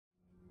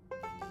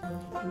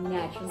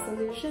Natural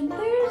Solution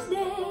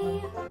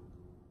Thursday.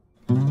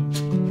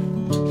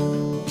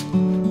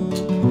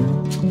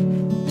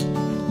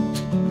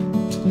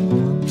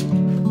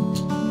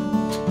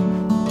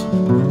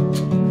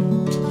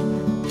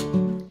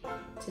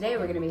 Today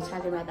we're going to be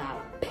talking about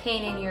that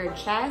pain in your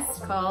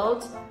chest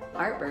called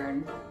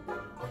heartburn.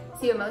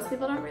 See, what most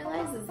people don't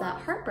realize is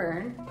that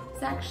heartburn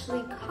is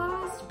actually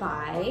caused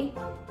by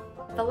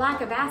the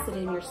lack of acid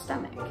in your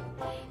stomach.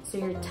 So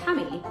your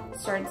tummy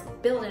starts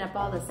building up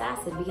all this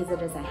acid because it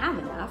doesn't have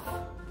enough,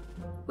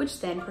 which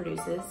then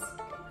produces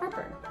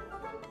heartburn.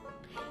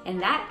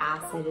 And that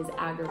acid is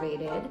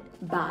aggravated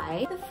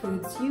by the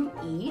foods you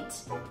eat.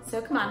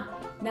 So come on,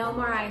 no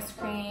more ice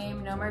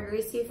cream, no more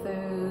greasy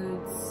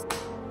foods.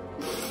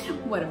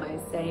 What am I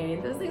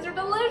saying? Those things are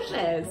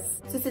delicious.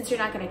 So since you're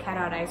not gonna cut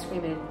out ice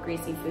cream and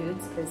greasy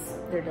foods because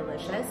they're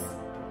delicious,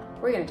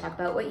 we're gonna talk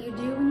about what you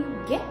do when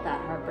you get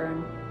that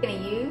heartburn. We're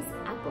gonna use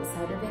apple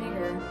cider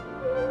vinegar.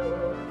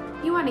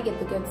 You wanna get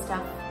the good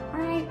stuff, all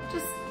right?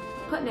 Just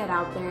putting it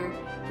out there.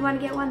 You wanna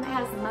get one that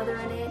has the mother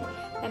in it.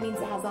 That means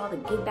it has all the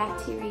good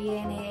bacteria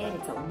in it.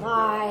 It's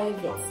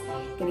alive,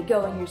 it's gonna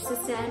go in your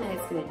system and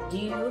it's gonna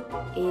do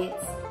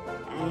its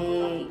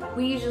thing.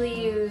 We usually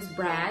use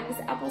Bragg's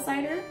apple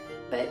cider,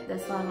 but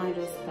this one I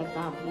just picked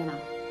up, you know,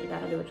 you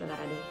gotta do what you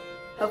gotta do.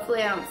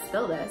 Hopefully I don't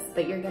spill this,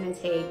 but you're gonna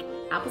take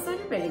apple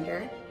cider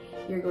vinegar.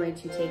 You're going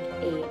to take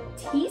a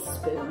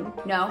teaspoon,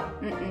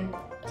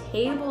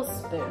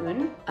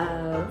 tablespoon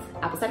of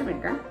apple cider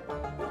vinegar.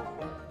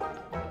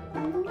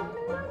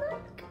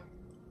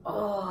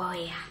 Oh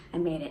yeah, I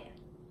made it.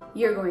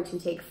 You're going to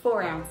take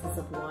 4 ounces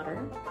of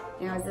water.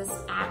 Now, is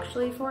this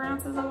actually 4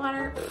 ounces of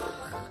water?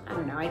 I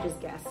don't know, I just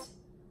guessed.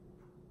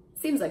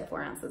 Seems like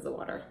 4 ounces of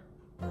water.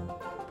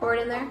 Pour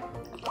it in there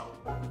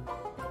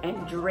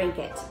and drink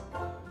it.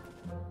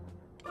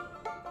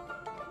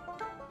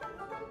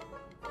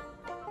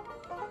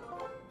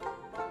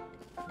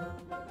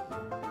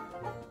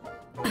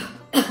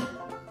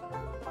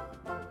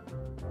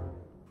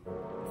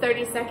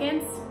 "30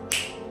 seconds,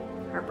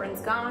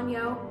 heartburn's gone,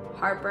 yo.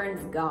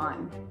 Heartburn's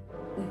gone.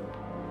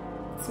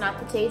 It's not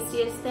the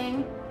tastiest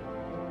thing,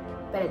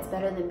 but it's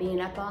better than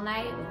being up all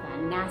night with that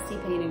nasty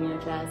pain in your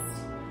chest.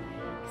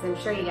 Because I'm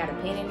sure you got a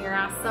pain in your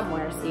ass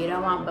somewhere, so you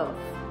don't want both.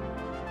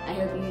 I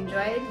hope you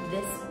enjoyed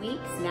this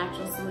week's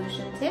natural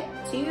solution tip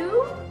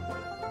to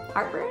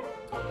heartburn.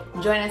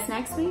 Join us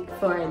next week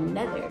for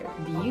another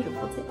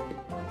beautiful tip.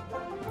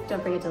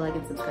 Don't forget to like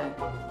and subscribe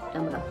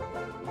down below.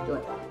 Do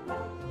it.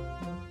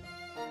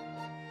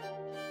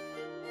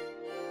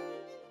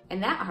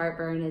 And that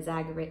heartburn is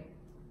aggravated.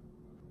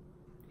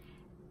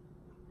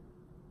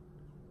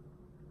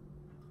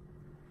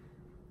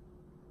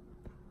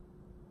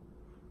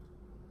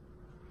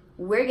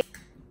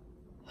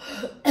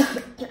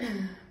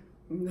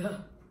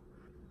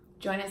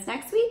 Join us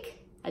next week.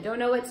 I don't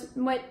know what